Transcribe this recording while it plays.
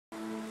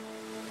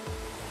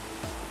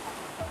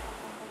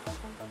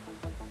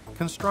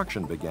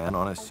construction began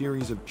on a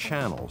series of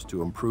channels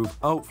to improve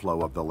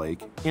outflow of the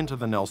lake into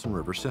the Nelson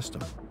River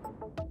system.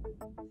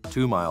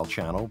 2 Mile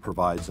Channel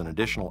provides an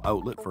additional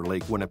outlet for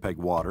Lake Winnipeg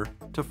water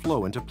to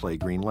flow into Play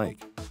Green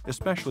Lake,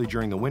 especially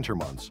during the winter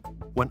months,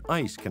 when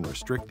ice can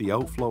restrict the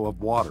outflow of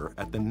water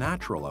at the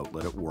natural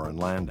outlet at Warren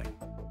Landing.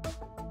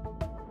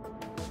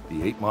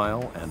 The 8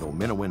 Mile and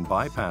Ominowin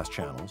bypass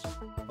channels,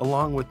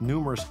 along with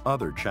numerous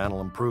other channel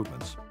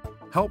improvements,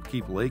 help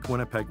keep Lake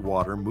Winnipeg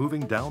water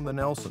moving down the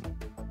Nelson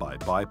by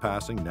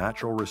bypassing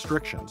natural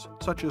restrictions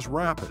such as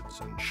rapids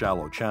and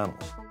shallow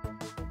channels.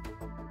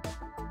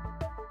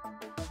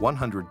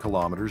 100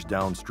 kilometers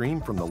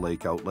downstream from the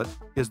lake outlet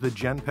is the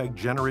Genpeg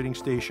generating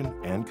station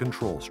and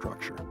control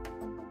structure.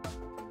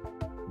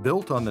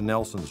 Built on the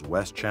Nelson's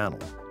west channel,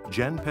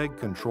 Genpeg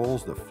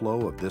controls the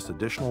flow of this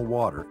additional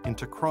water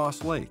into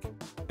Cross Lake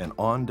and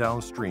on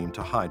downstream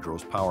to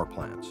Hydro's power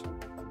plants.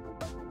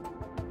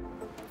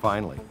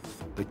 Finally,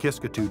 the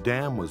Kiskatoo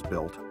Dam was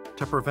built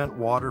to prevent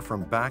water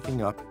from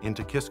backing up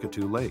into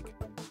Kiskatoo Lake,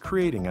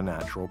 creating a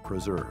natural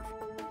preserve.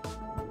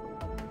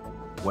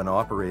 When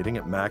operating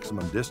at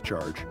maximum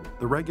discharge,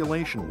 the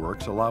regulation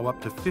works allow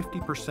up to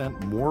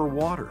 50% more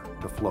water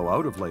to flow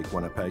out of Lake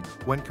Winnipeg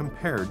when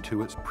compared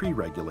to its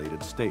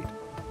pre-regulated state.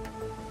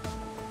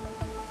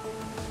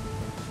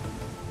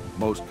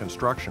 Most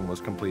construction was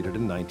completed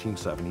in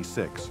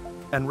 1976,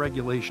 and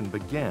regulation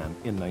began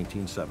in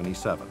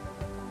 1977.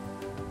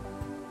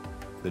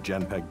 The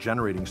Genpeg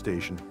generating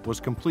station was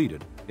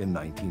completed in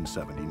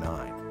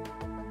 1979.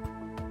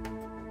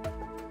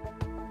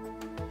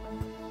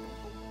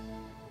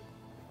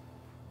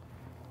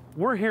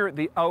 We're here at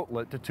the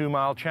outlet to 2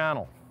 Mile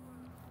Channel.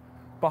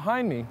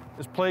 Behind me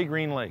is Play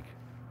Green Lake,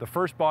 the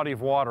first body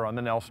of water on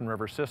the Nelson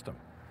River system.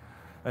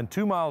 And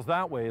 2 miles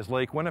that way is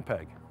Lake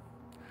Winnipeg.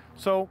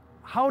 So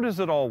how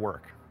does it all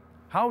work?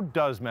 How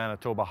does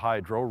Manitoba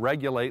Hydro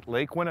regulate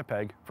Lake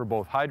Winnipeg for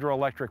both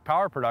hydroelectric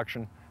power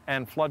production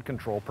and flood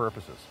control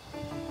purposes?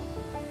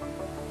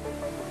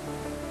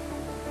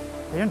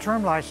 The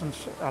interim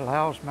license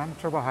allows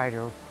Manitoba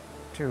Hydro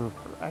to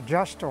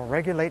adjust or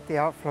regulate the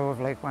outflow of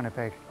Lake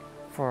Winnipeg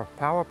for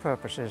power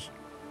purposes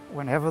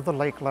whenever the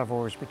lake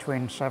level is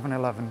between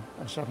 711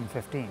 and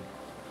 715.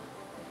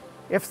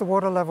 If the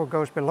water level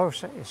goes below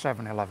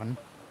 711,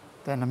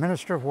 then the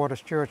Minister of Water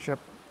Stewardship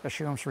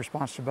assumes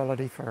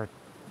responsibility for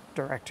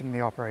directing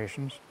the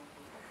operations.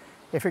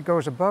 If it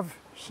goes above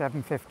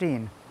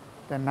 715,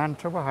 then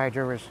Manitoba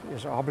Hydro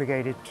is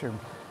obligated to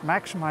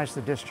maximize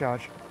the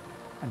discharge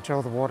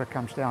until the water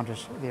comes down to,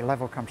 the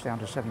level comes down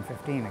to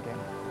 715 again.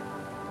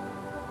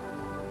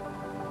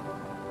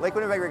 Lake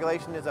Winnipeg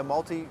Regulation is a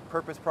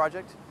multi-purpose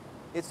project.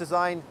 It's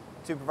designed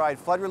to provide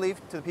flood relief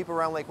to the people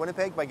around Lake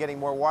Winnipeg by getting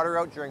more water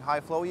out during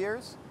high flow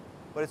years,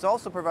 but it's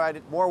also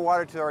provided more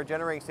water to our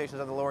generating stations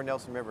on the lower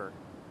Nelson River.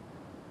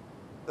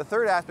 The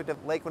third aspect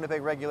of Lake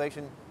Winnipeg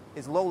Regulation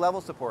is low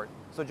level support.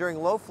 So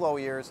during low flow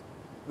years,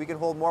 we can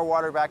hold more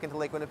water back into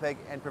Lake Winnipeg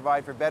and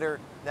provide for better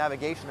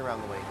navigation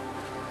around the lake.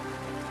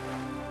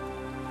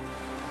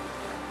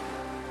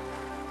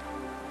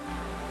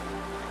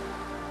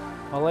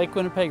 Well, Lake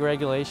Winnipeg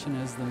Regulation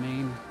is the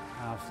main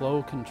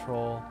flow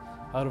control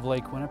out of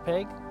Lake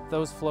Winnipeg.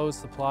 Those flows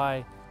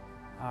supply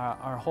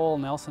our whole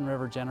Nelson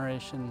River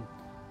generation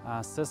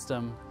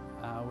system,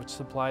 which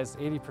supplies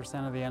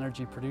 80% of the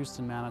energy produced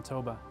in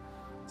Manitoba.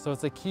 So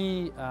it's a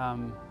key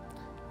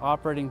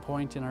operating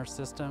point in our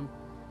system,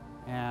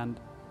 and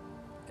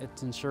it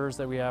ensures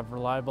that we have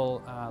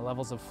reliable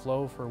levels of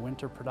flow for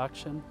winter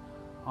production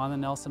on the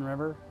Nelson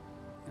River.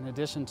 In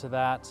addition to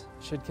that,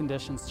 should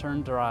conditions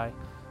turn dry,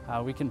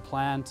 we can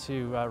plan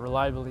to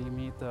reliably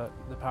meet the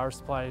power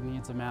supply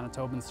needs of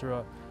Manitobans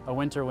through a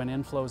winter when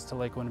inflows to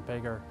Lake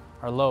Winnipeg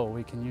are low.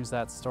 We can use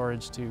that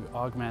storage to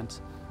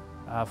augment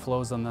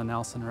flows on the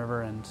Nelson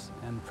River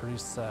and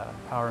produce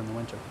power in the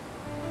winter.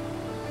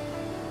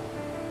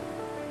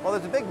 Well,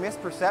 there's a big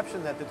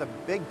misperception that there's a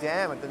big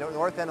dam at the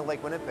north end of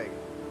Lake Winnipeg.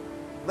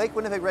 Lake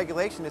Winnipeg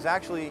Regulation is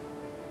actually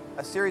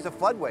a series of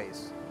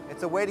floodways.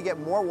 It's a way to get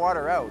more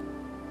water out.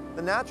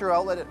 The natural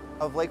outlet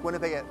of Lake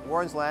Winnipeg at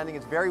Warren's Landing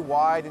is very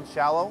wide and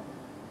shallow,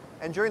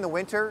 and during the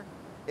winter,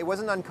 it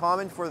wasn't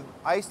uncommon for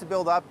ice to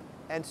build up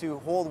and to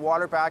hold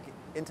water back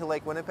into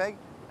Lake Winnipeg.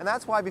 And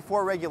that's why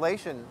before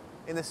regulation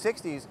in the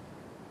 60s,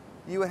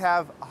 you would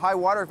have a high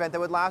water event that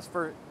would last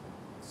for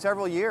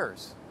several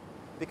years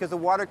because the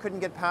water couldn't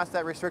get past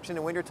that restriction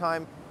in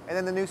wintertime, and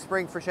then the new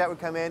spring freshet would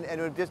come in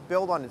and it would just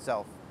build on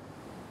itself.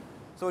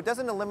 So it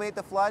doesn't eliminate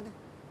the flood,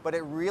 but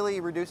it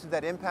really reduces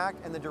that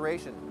impact and the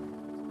duration.